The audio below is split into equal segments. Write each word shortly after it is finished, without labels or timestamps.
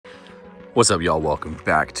What's up, y'all? Welcome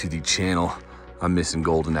back to the channel. I'm missing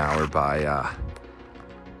golden hour by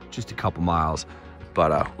just a couple miles,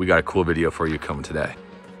 but we got a cool video for you coming today.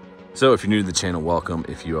 So if you're new to the channel, welcome.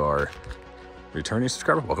 If you are returning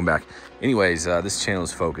subscriber, welcome back. Anyways, this channel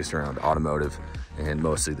is focused around automotive and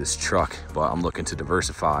mostly this truck, but I'm looking to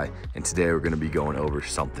diversify, and today we're going to be going over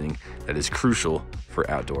something that is crucial for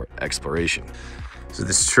outdoor exploration. So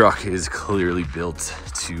this truck is clearly built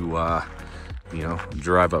to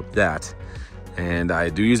drive up that, and I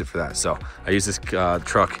do use it for that. So I use this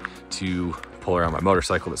truck to pull around my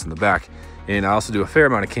motorcycle that's in the back, and I also do a fair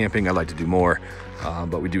amount of camping. I'd like to do more,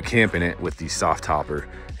 but we do camp in it with the soft topper,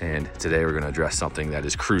 and today we're going to address something that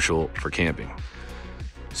is crucial for camping.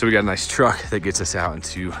 So we got a nice truck that gets us out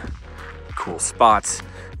into cool spots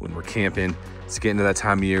when we're camping. It's getting to that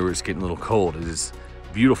time of year where it's getting a little cold. It is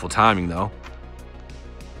beautiful timing though,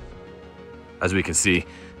 as we can see,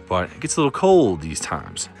 but it gets a little cold these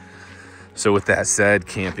times. So with that said,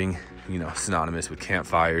 camping, synonymous with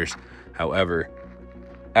campfires. However,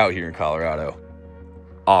 out here in Colorado,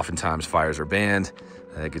 oftentimes fires are banned.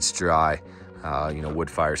 It gets dry. Wood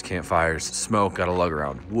fires, campfires, smoke, gotta lug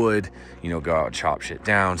around wood, go out and chop shit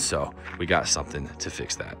down. So we got something to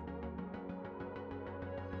fix that.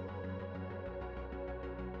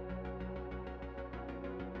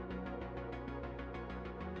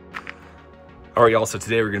 All right, y'all, so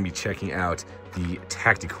today we're gonna be checking out the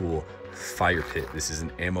TactiCool fire pit. This is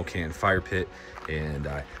an ammo can fire pit, and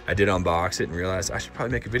I did unbox it and realized I should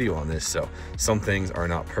probably make a video on this. So some things are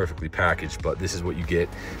not perfectly packaged, but this is what you get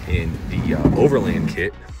in the Overland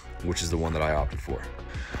kit, which is the one that I opted for.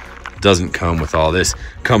 Doesn't come with all this,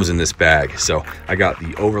 comes in this bag. So I got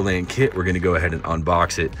the Overland kit. We're gonna go ahead and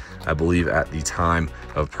unbox it. I believe at the time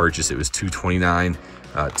of purchase it was $229,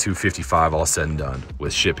 $255 all said and done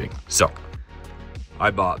with shipping. So I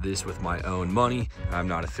bought this with my own money. I'm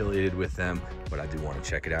not affiliated with them, but I do want to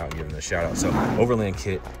check it out and give them a shout out. So Overland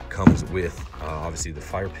kit comes with obviously the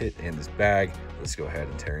fire pit and this bag. Let's go ahead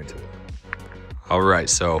and tear into it. All right,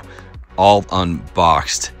 so all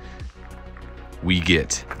unboxed, we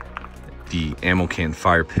get the ammo can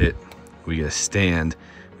fire pit, we get a stand,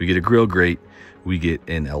 we get a grill grate, we get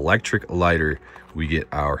an electric lighter, we get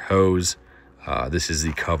our hose. This is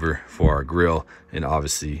the cover for our grill, and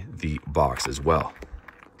obviously the box as well.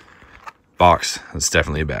 Box, that's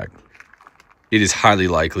definitely a bag. It is highly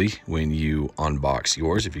likely when you unbox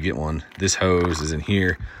yours, if you get one, this hose is in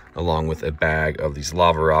here along with a bag of these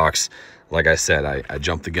lava rocks. Like I said, I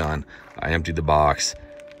jumped the gun. I emptied the box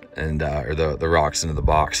and or the rocks into the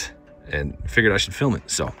box and figured I should film it.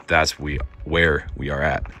 So that's where we are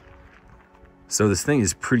at. So this thing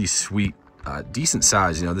is pretty sweet, decent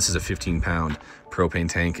size. This is a 15-pound propane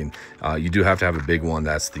tank, and you do have to have a big one.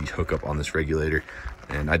 That's the hookup on this regulator,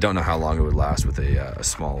 and I don't know how long it would last with a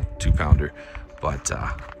small 2-pounder, but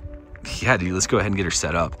yeah, dude, let's go ahead and get her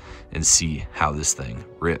set up and see how this thing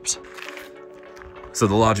rips. So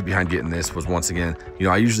the logic behind getting this was, once again,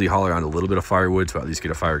 I usually haul around a little bit of firewood to at least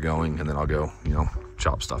get a fire going, and then I'll go,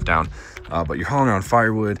 chop stuff down. But you're hauling around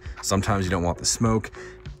firewood, sometimes you don't want the smoke.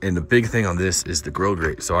 And the big thing on this is the grill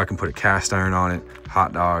grate. So I can put a cast iron on it,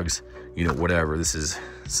 hot dogs, whatever. This is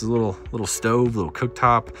a little stove, little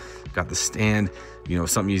cooktop. Got the stand,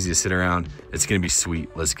 something easy to sit around. It's gonna be sweet.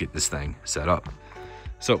 Let's get this thing set up.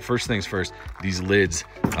 So first things first, these lids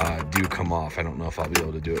do come off. I don't know if I'll be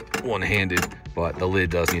able to do it one-handed, but the lid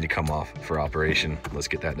does need to come off for operation. Let's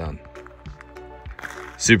get that done.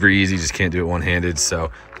 Super easy, just can't do it one-handed.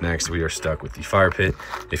 So next we are stuck with the fire pit.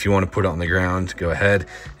 If you want to put it on the ground, go ahead.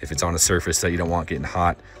 If it's on a surface that you don't want getting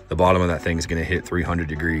hot, the bottom of that thing is going to hit 300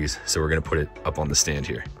 degrees. So we're going to put it up on the stand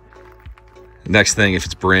here. Next thing, if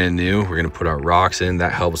it's brand new, we're going to put our rocks in.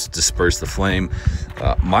 That helps disperse the flame.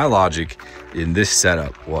 My logic in this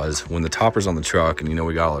setup was, when the topper's on the truck and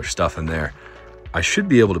we got all our stuff in there, I should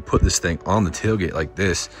be able to put this thing on the tailgate like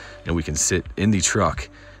this, and we can sit in the truck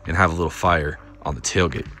and have a little fire on the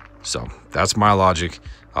tailgate. So that's my logic,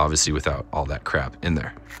 obviously without all that crap in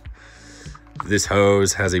there. This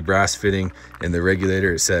hose has a brass fitting, and the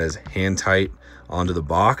regulator, it says hand tight onto the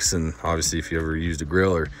box. And obviously if you ever used a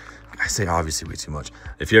grill, or I say obviously way too much,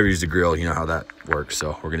 if you ever used a grill, you know how that works.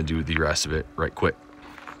 So we're gonna do the rest of it right quick.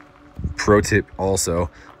 Pro tip also,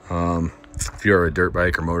 if you're a dirt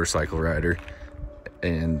bike or motorcycle rider,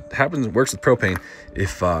 and works with propane,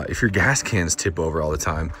 if your gas cans tip over all the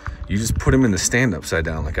time, you just put them in the stand upside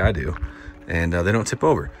down like I do, and they don't tip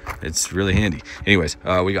over. It's really handy. Anyways,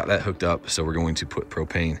 we got that hooked up, so we're going to put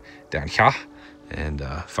propane down here and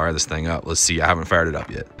fire this thing up. Let's see, I haven't fired it up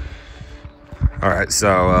yet. All right,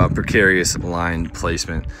 so precarious line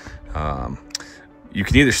placement. you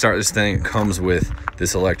can either start this thing, it comes with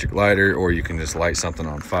this electric lighter, or you can just light something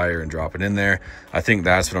on fire and drop it in there. I think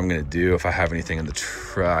that's what I'm gonna do if I have anything in the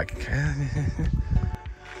truck.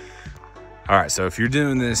 All right, so if you're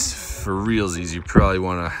doing this for realsies, you probably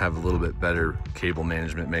wanna have a little bit better cable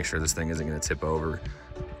management, make sure this thing isn't gonna tip over,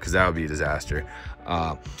 because that would be a disaster.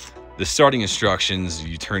 The starting instructions,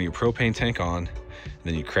 you turn your propane tank on,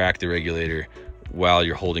 then you crack the regulator while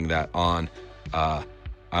you're holding that on.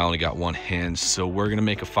 I only got one hand, so we're gonna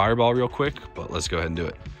make a fireball real quick, but let's go ahead and do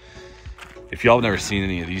it. If y'all have never seen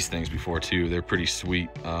any of these things before too, they're pretty sweet.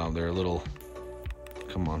 They're a little,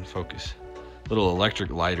 come on, focus. Little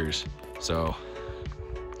electric lighters, so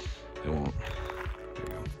it won't, there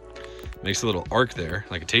you go. Makes a little arc there,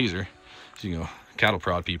 like a taser, so you can go cattle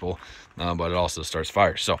prod people, but it also starts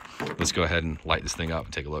fire. So let's go ahead and light this thing up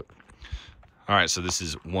and take a look. All right, so this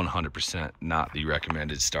is 100% not the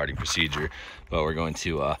recommended starting procedure, but we're going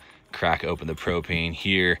to crack open the propane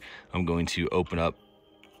here. I'm going to open up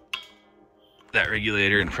that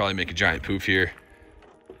regulator and probably make a giant poof here.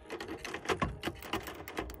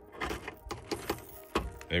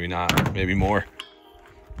 Maybe not, maybe more.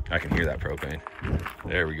 I can hear that propane.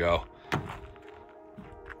 There we go.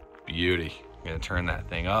 Beauty. I'm gonna turn that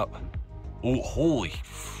thing up. Oh, holy,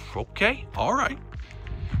 okay, all right.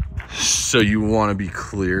 So you want to be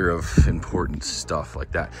clear of important stuff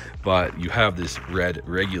like that, but you have this red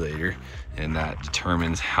regulator, and that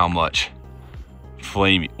determines how much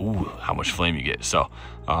flame you get. So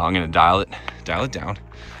I'm gonna dial it down.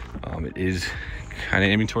 It is kind of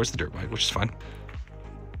aiming towards the dirt bike, which is fine.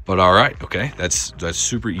 But all right, okay, that's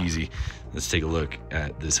super easy. Let's take a look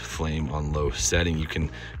at this flame on low setting. You can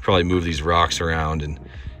probably move these rocks around and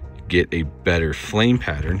get a better flame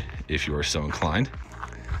pattern if you are so inclined.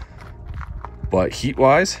 But heat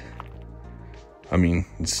wise, I mean,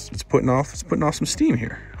 it's putting off some steam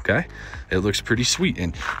here. Okay, it looks pretty sweet,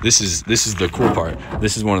 and this is the cool part.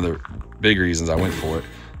 This is one of the big reasons I went for it.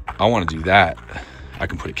 I want to do that. I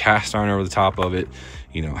can put a cast iron over the top of it,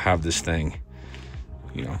 you know, have this thing,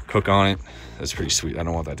 you know, cook on it. That's pretty sweet. I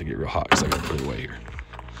don't want that to get real hot because I gotta put it away here.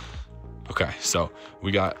 Okay, so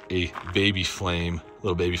we got a little baby flame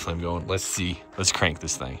going. Let's crank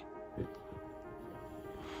this thing.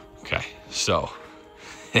 Okay, so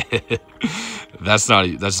that's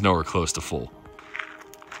nowhere close to full.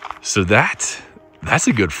 So that's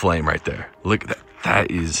a good flame right there. Look at that.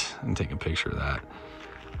 That is, I'm taking a picture of that.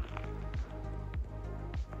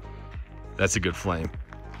 That's a good flame.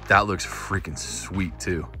 That looks freaking sweet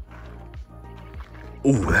too.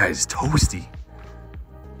 Oh, that is toasty.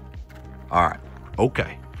 All right,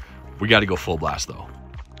 okay. We got to go full blast though.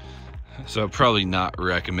 So probably not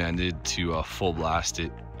recommended to full blast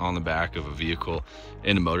it on the back of a vehicle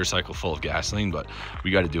in a motorcycle full of gasoline, but we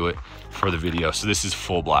got to do it for the video. So this is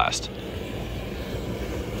full blast.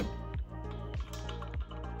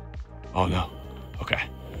 Oh no, okay.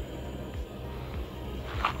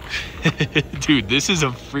 Dude, this is a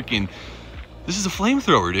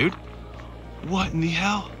flamethrower, dude. What in the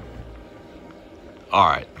hell? All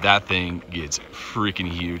right, that thing gets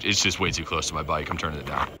freaking huge. It's just way too close to my bike. I'm turning it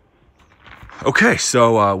down. Okay,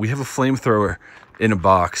 so we have a flamethrower in a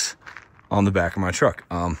box on the back of my truck.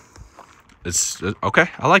 It's okay,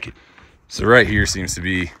 I like it. So right here seems to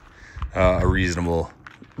be a reasonable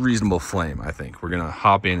flame, I think. We're gonna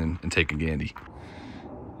hop in and take a gandy.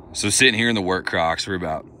 So sitting here in the work Crocs, we're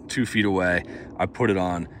about 2 feet away. I put it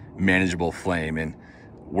on manageable flame and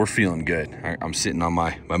we're feeling good. I'm sitting on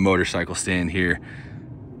my motorcycle stand here.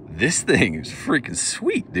 This thing is freaking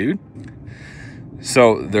sweet, dude.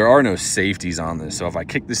 So there are no safeties on this. So if I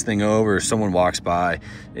kick this thing over, or someone walks by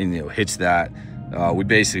and hits that, we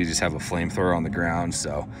basically just have a flamethrower on the ground.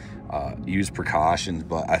 So use precautions,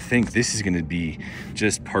 but I think this is gonna be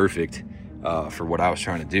just perfect for what I was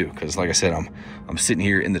trying to do. Because like I said, I'm sitting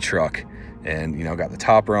here in the truck and got the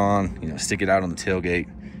topper on, stick it out on the tailgate,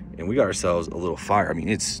 and we got ourselves a little fire. I mean,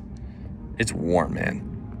 it's warm, man.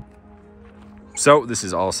 So this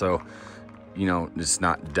is also, it's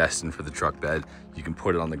not destined for the truck bed. You can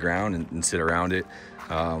put it on the ground and sit around it.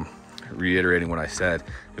 Reiterating what I said,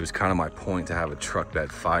 it was kind of my point to have a truck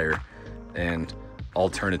bed fire and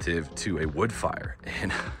alternative to a wood fire.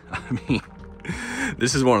 And I mean,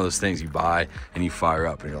 this is one of those things you buy and you fire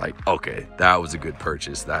up and you're like, okay, that was a good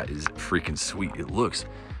purchase. That is freaking sweet. It looks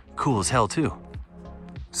cool as hell too.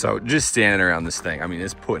 So just standing around this thing, I mean,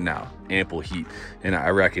 it's putting out ample heat. And I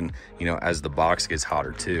reckon, as the box gets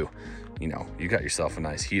hotter too, you got yourself a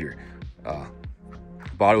nice heater.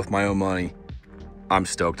 Bought it with my own money. I'm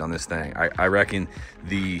stoked on this thing. I reckon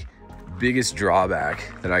the biggest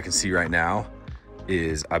drawback that I can see right now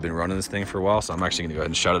is I've been running this thing for a while, so I'm actually gonna go ahead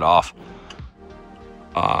and shut it off.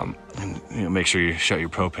 And you know, make sure you shut your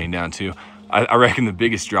propane down too. I reckon the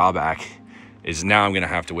biggest drawback is now I'm gonna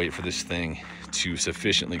have to wait for this thing to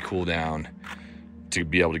sufficiently cool down to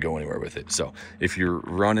be able to go anywhere with it. So if you're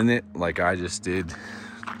running it like I just did,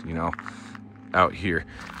 you know, out here,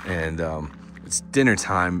 and it's dinner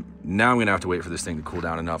time, now I'm gonna have to wait for this thing to cool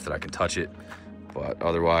down enough that I can touch it. But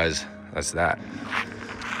otherwise, that's that.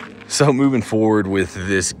 So moving forward with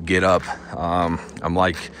this get up, I'm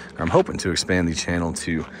hoping to expand the channel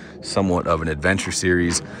to somewhat of an adventure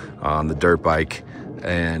series on the dirt bike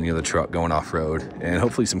and, you know, the truck going off-road, and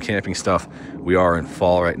hopefully some camping stuff. We are in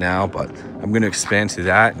fall right now, but I'm going to expand to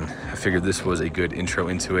that, and I figured this was a good intro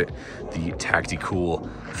into it. The TactiCool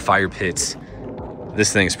fire pits.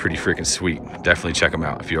 This thing is pretty freaking sweet. Definitely check them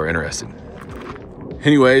out if you're interested.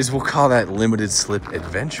 Anyways, we'll call that limited slip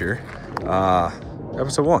adventure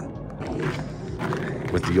episode 1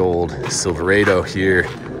 with the old Silverado here.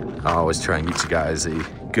 I always try and get you guys a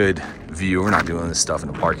good view. We're not doing this stuff in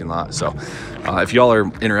a parking lot, so if y'all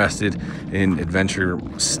are interested in adventure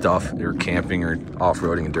stuff or camping or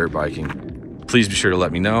off-roading and dirt biking, please be sure to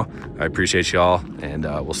let me know. I appreciate y'all, and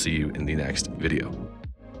we'll see you in the next video.